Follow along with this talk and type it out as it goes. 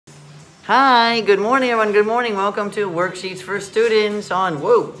Hi, good morning everyone, good morning. Welcome to Worksheets for Students on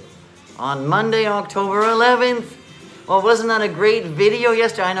Monday, October 11th. Well, wasn't that a great video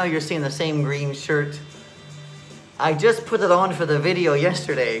yesterday? I know you're seeing the same green shirt. I just put it on for the video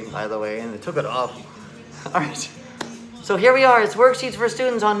yesterday, by the way, and I took it off. All right. So here we are, it's Worksheets for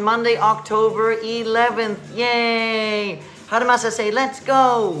Students on Monday, October 11th. Yay! Haramasa, say, let's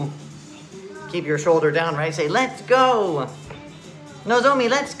go. Keep your shoulder down, right? Say, let's go. Nozomi,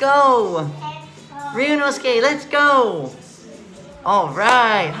 let's go. Ryunosuke, let's go. All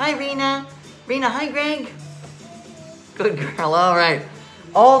right. Hi, Rena. Rena, hi, Greg. Good girl. All right.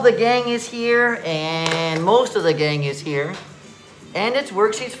 All the gang is here, and most of the gang is here. And it's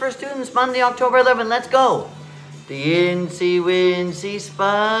Worksheets for Students, Monday, October 11th. Let's go. The incy-wincy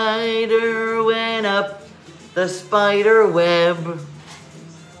spider went up the spider web.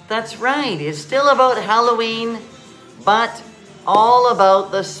 That's right. It's still about Halloween, but all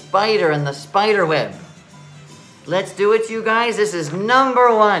about the spider and the spider web. Let's do it, you guys. This is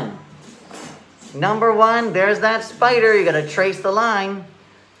number one. Number one, there's that spider. You gotta trace the line.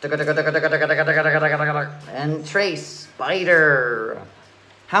 And trace spider.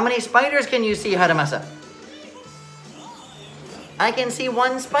 How many spiders can you see, Haramasa? I can see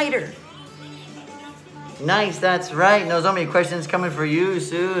one spider. Nice, that's right. Nozomi, questions coming for you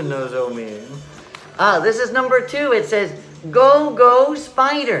soon, Nozomi. This is number two. It says, go, go,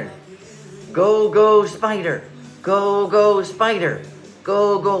 spider. Go, go, spider. Go, go, spider.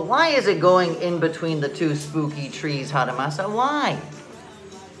 Go, go. Why is it going in between the two spooky trees, Haramasa? Why?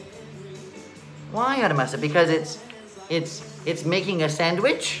 Why, Haramasa? Because it's making a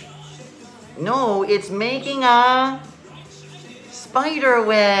sandwich? No, it's making a spider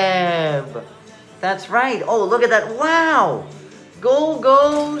web. That's right. Oh, look at that. Wow. Go,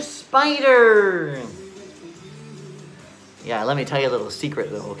 go, spider. Yeah, let me tell you a little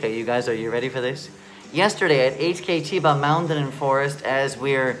secret though, okay? You guys, are you ready for this? Yesterday at HK Chiba Mountain and Forest, as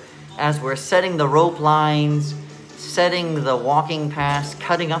we're setting the rope lines, setting the walking paths,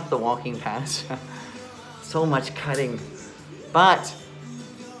 cutting up the walking paths. So much cutting. But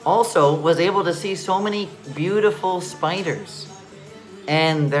also was able to see so many beautiful spiders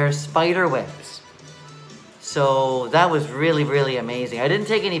and their spider webs. So that was really, really amazing. I didn't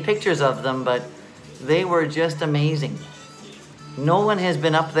take any pictures of them, but they were just amazing. No one has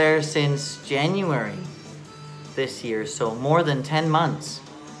been up there since January this year, so more than 10 months.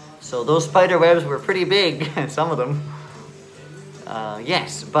 So those spider webs were pretty big, some of them.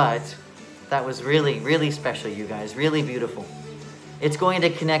 Yes, but that was really, really special, you guys. Really beautiful. It's going to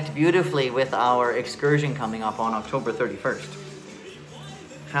connect beautifully with our excursion coming up on October 31st.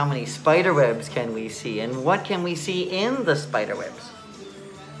 How many spider webs can we see? And what can we see in the spider webs?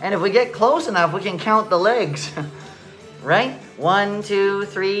 And if we get close enough, we can count the legs. Right? 1, 2,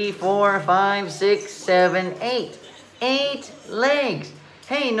 3, 4, 5, 6, 7, 8. 8 legs.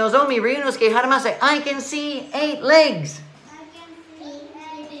 Hey, Nozomi, Ryunosuke, Haramasa, I can see 8 legs.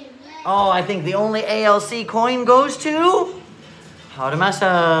 Oh, I think the only ALC coin goes to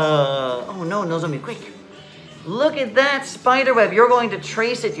Haramasa. Oh no, Nozomi, quick. Look at that spider web. You're going to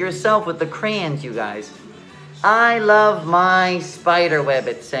trace it yourself with the crayons, you guys. I love my spider web,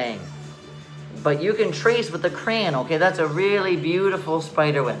 it's saying. But you can trace with the crayon, okay? That's a really beautiful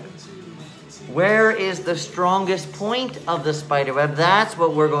spider web. Where is the strongest point of the spider web? That's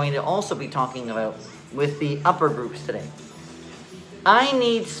what we're going to also be talking about with the upper groups today. I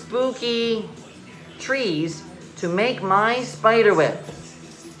need spooky trees to make my spider web.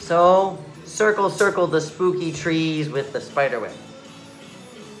 So circle, circle the spooky trees with the spider web.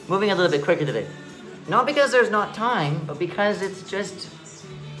 Moving a little bit quicker today. Not because there's not time, but because it's just,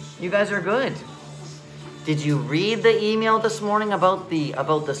 you guys are good. Did you read the email this morning about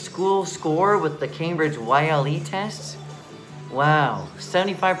the school score with the Cambridge YLE tests? Wow,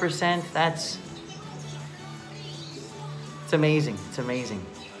 75%, it's amazing, it's amazing.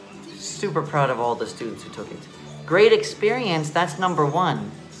 Super proud of all the students who took it. Great experience, that's number one.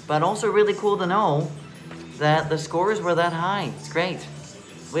 But also really cool to know that the scores were that high. It's great.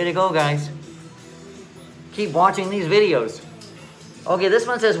 Way to go, guys. Keep watching these videos. Okay, this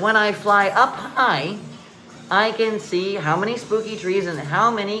one says, when I fly up high, I can see how many spooky trees and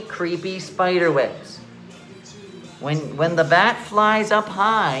how many creepy spider webs. When the bat flies up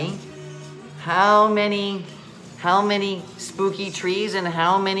high, how many spooky trees and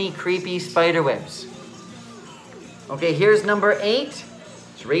how many creepy spider webs? Okay, here's number 8.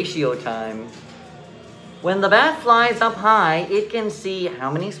 It's ratio time. When the bat flies up high, it can see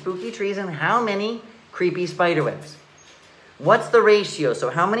how many spooky trees and how many creepy spider webs. What's the ratio?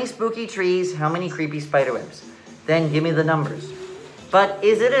 So how many spooky trees, how many creepy spider webs? Then give me the numbers. But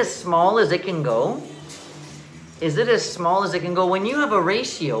is it as small as it can go? Is it as small as it can go? When you have a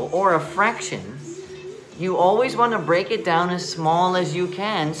ratio or a fraction, you always want to break it down as small as you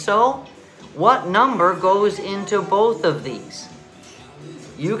can. So, what number goes into both of these?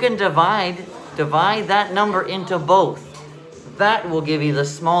 You can divide that number into both. That will give you the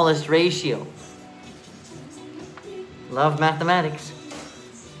smallest ratio. Love mathematics.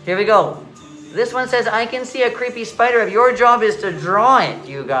 Here we go. This one says, I can see a creepy spider web. Your job is to draw it,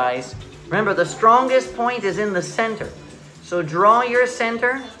 you guys. Remember, the strongest point is in the center. So draw your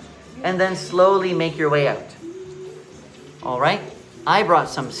center and then slowly make your way out. All right. I brought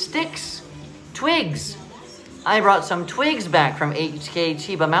some sticks, twigs. I brought some twigs back from HK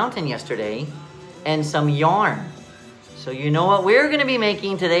Chiba Mountain yesterday and some yarn. So you know what we're going to be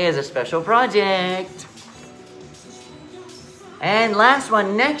making today as a special project. And last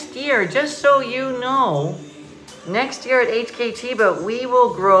one, next year, just so you know, next year at HK Chiba, we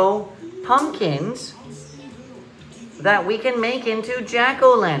will grow pumpkins that we can make into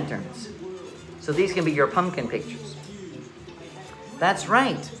jack-o'-lanterns. So these can be your pumpkin pictures. That's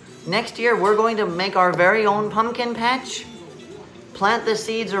right. Next year, we're going to make our very own pumpkin patch. Plant the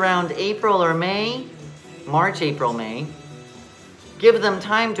seeds around April or May. March, April, May. Give them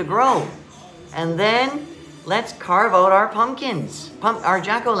time to grow. And then let's carve out our pumpkins, our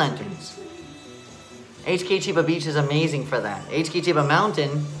jack-o'-lanterns. HK Chiba Beach is amazing for that. HK Chiba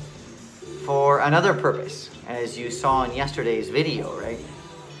Mountain for another purpose, as you saw in yesterday's video, right?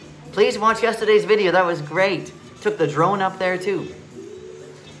 Please watch yesterday's video. That was great. Took the drone up there too.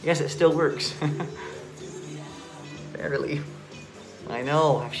 Yes, it still works. Barely. I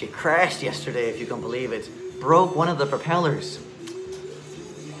know, actually crashed yesterday, if you can believe it. Broke one of the propellers.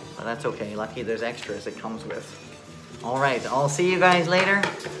 But that's okay, lucky there's extras it comes with. All right, I'll see you guys later.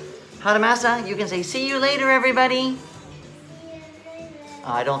 Haramasa, you can say, see you later, everybody.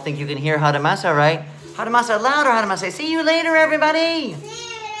 I don't think you can hear Haramasa, right? Haramasa, louder, Haramasa. See you later, everybody.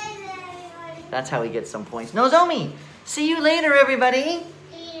 That's how he gets some points. Nozomi, see you later, everybody.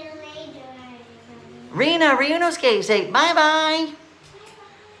 Rina, Ryunosuke, say bye-bye.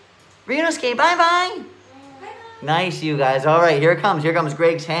 Ryunosuke, bye-bye. Nice, you guys. All right, here comes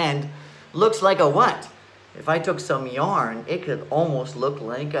Greg's hand. Looks like a what? If I took some yarn, it could almost look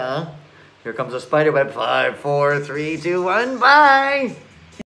like a... Here comes a spider web. 5, 4, 3, 2, 1, bye.